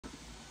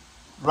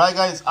Right,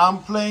 guys, I'm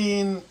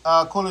playing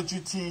Call of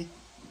Duty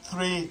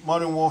 3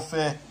 Modern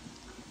Warfare.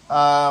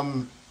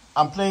 I'm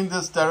playing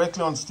this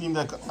directly on Steam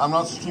Deck. I'm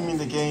not streaming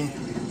the game,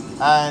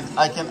 and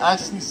I can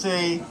actually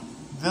say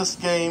this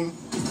game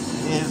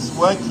is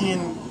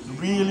working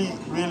really,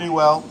 really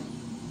well.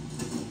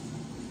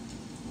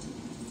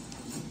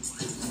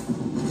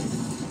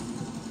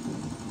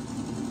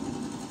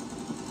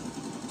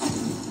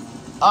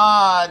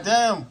 Ah,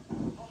 damn.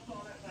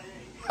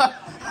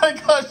 I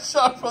got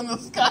shot from the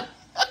sky.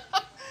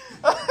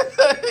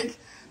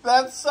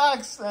 That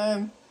sucks,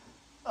 man.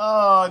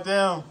 Oh,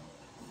 damn.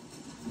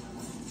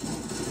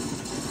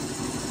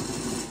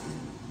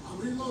 I'm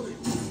reloading.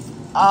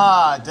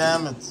 Ah,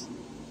 damn it.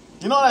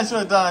 You know what I should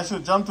have done? I should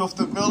have jumped off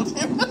the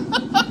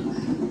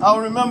building. I'll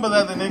remember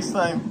that the next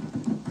time.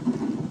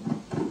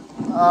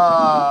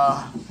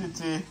 Ah,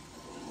 pity.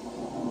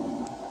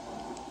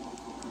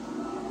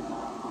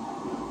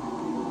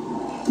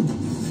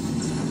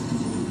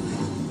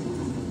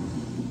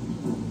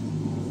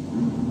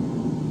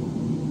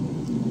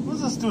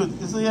 Who's this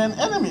dude? Is he an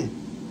enemy?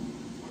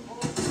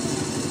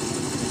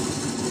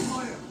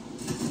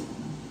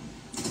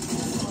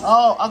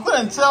 Oh, I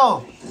couldn't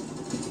tell.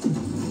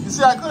 You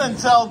see, I couldn't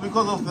tell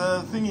because of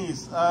the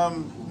thingies.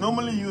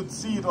 Normally you'd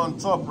see it on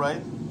top,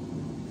 right?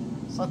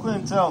 So I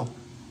couldn't tell.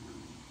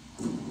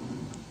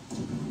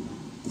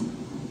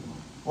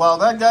 Well,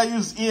 that guy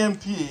used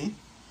EMP.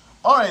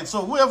 Alright,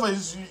 so whoever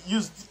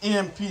used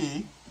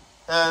EMP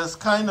has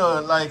kind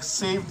of like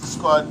saved the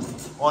squad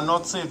or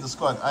not saved the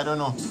squad. I don't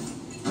know.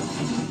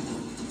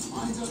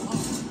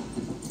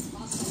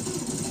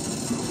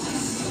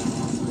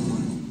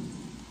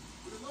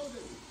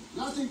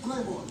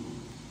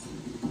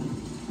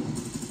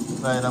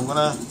 Right, I'm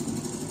gonna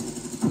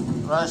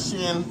rush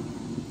in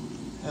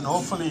and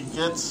hopefully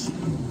get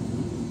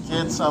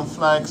some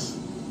flags.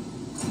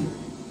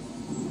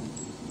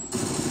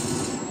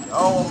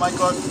 Oh my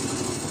god.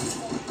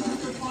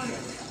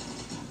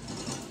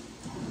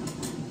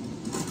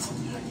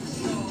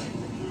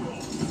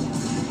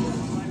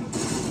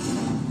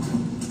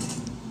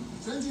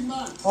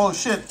 Oh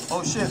shit,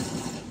 oh shit.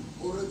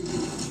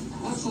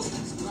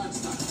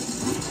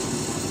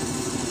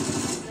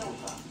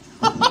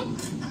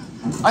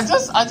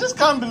 I just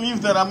can't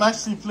believe that I'm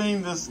actually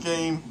playing this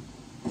game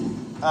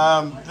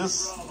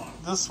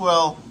this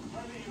well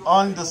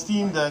on the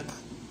Steam Deck,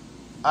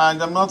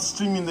 and I'm not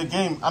streaming the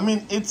game. I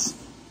mean, it's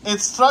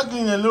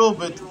struggling a little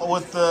bit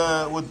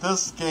with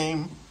this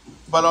game,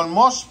 but on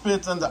Mosh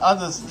Pit and the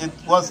others it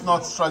was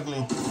not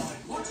struggling.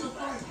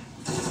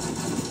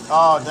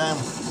 Oh damn.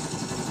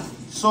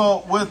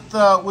 So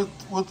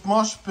with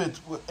Mosh Pit,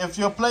 if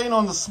you're playing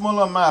on the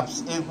smaller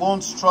maps, it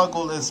won't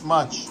struggle as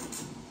much.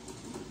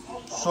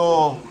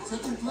 So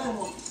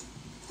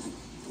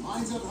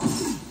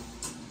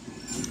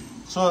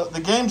the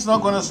game's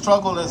not going to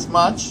struggle as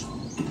much,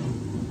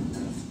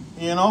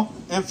 you know.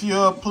 If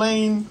you're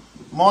playing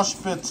Mosh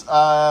Pit,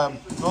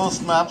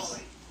 those maps,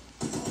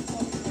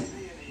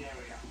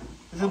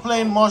 if you're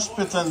playing Mosh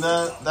Pit and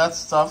that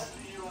stuff,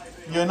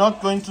 you're not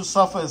going to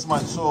suffer as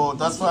much. So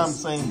that's why I'm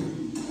saying,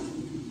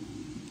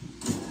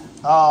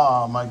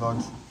 oh my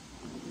god.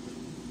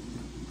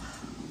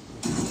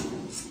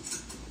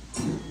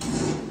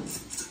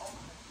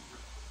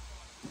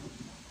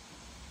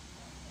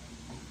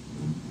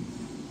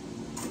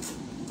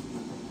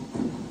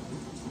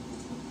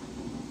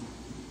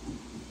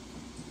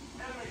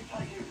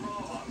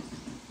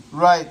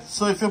 Right,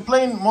 so if you're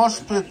playing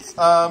Mosh Pit,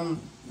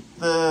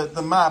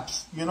 the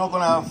maps, you're not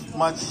gonna have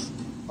much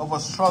of a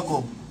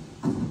struggle.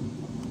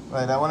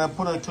 Right, I wanna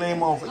put a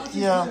claim over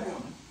here.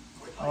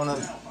 I wanna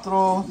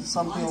throw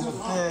something over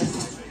there.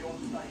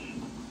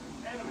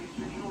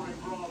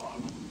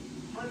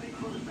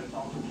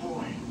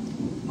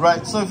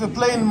 Right, so if you're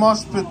playing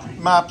Mosh Pit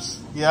maps,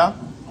 yeah,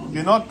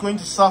 you're not going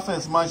to suffer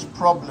as much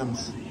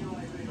problems.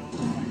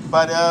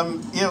 But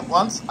yeah,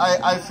 once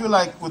I feel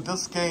like with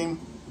this game,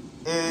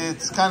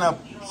 it's kind of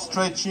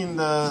stretching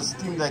the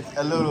Steam Deck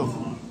a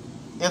little.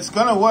 It's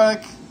gonna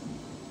work.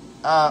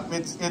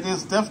 It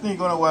is definitely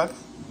gonna work,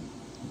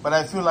 but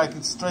I feel like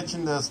it's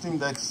stretching the Steam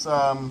Deck's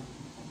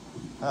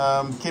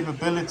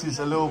capabilities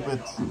a little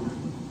bit.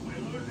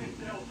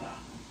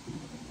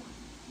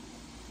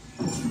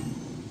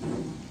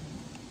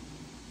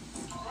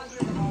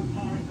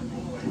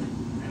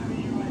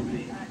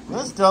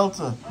 Where's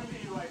Delta?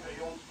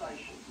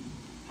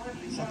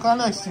 So I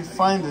can't actually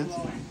find it.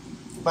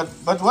 But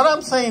what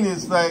I'm saying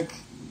is, like,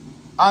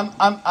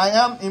 I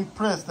am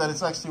impressed that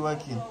it's actually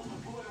working.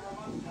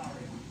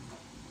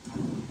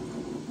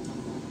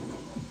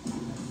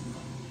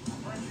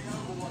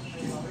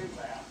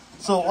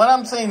 So what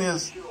I'm saying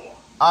is,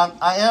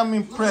 I am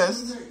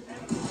impressed.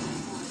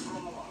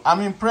 I'm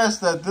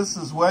impressed that this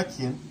is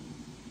working.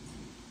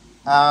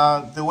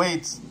 The way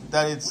it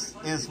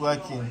is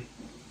working.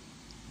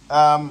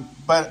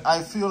 But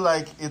I feel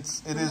like it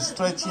is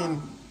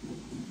stretching.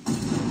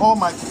 Oh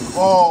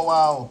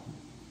wow.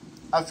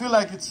 I feel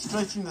like it's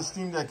stretching the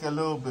Steam Deck a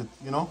little bit,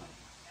 you know?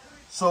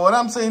 So what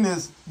I'm saying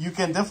is, you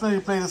can definitely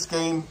play this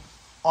game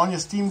on your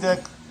Steam Deck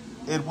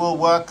it will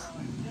work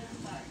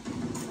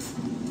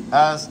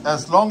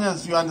as long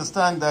as you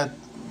understand that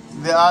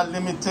there are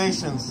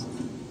limitations.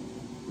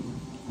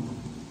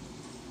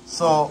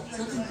 So,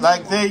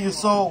 like there you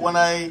saw when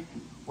I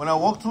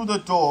walked through the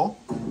door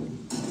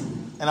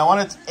and I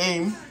wanted to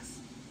aim,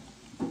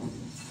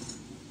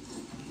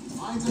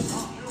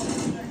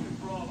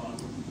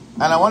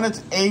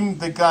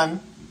 the gun,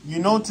 you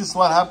notice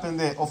what happened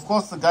there. Of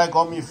course, the guy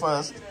got me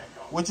first,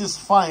 which is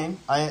fine.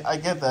 I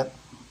get that,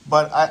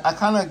 but I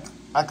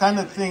kind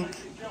of think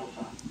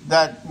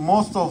that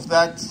most of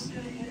that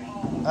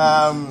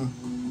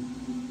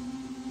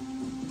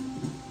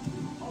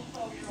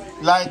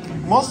like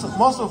most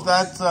of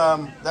that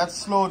that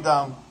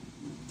slowdown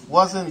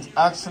wasn't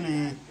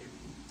actually,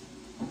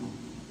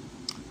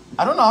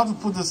 I don't know how to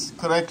put this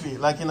correctly,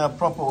 like in a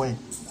proper way.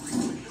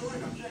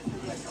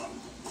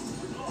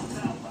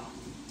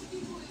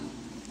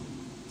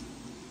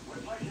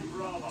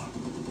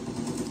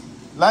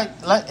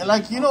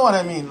 Like you know what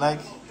I mean, like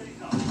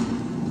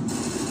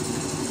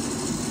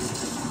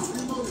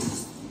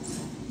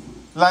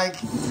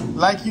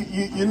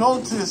you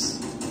notice.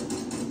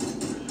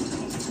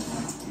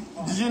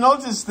 Did you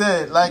notice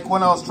there, like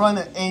when I was trying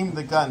to aim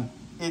the gun,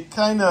 it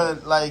kind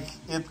of, I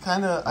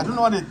don't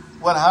know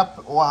what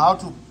happened or how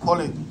to call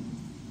it.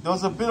 There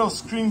was a bit of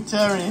screen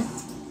tearing.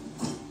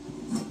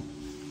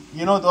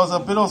 You know, there was a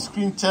bit of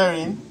screen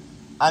tearing,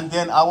 and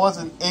then I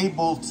wasn't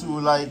able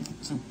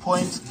to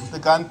point the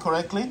gun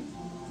correctly.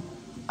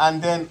 And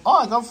then, oh,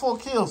 I got 4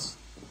 kills.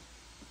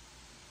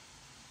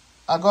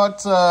 I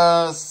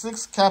got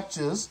 6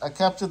 captures. I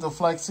captured the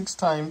flag 6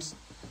 times,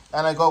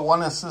 and I got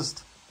 1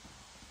 assist.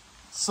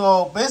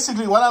 So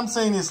basically what I'm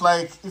saying is,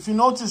 like, if you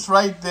notice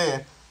right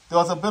there, there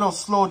was a bit of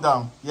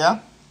slowdown,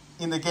 yeah,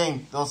 in the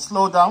game. There was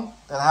slowdown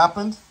that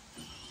happened.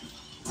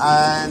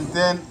 And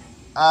then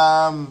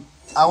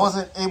I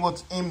wasn't able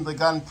to aim the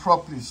gun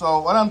properly.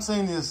 So what I'm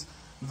saying is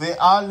there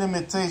are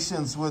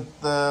limitations with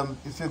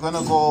if you're going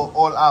to go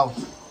all out.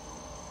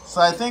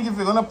 So I think if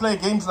you're going to play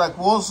games like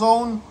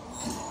Warzone,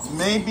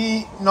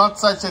 maybe not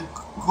such a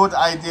good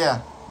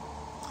idea.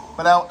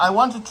 But I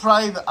want to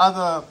try the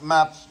other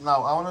maps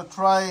now. I want to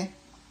try.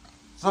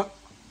 So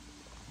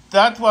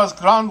that was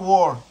Ground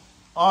War,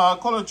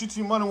 Call of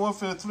Duty Modern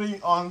Warfare 3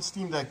 on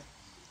Steam Deck.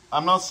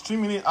 I'm not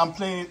streaming it. I'm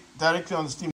playing it directly on Steam Deck.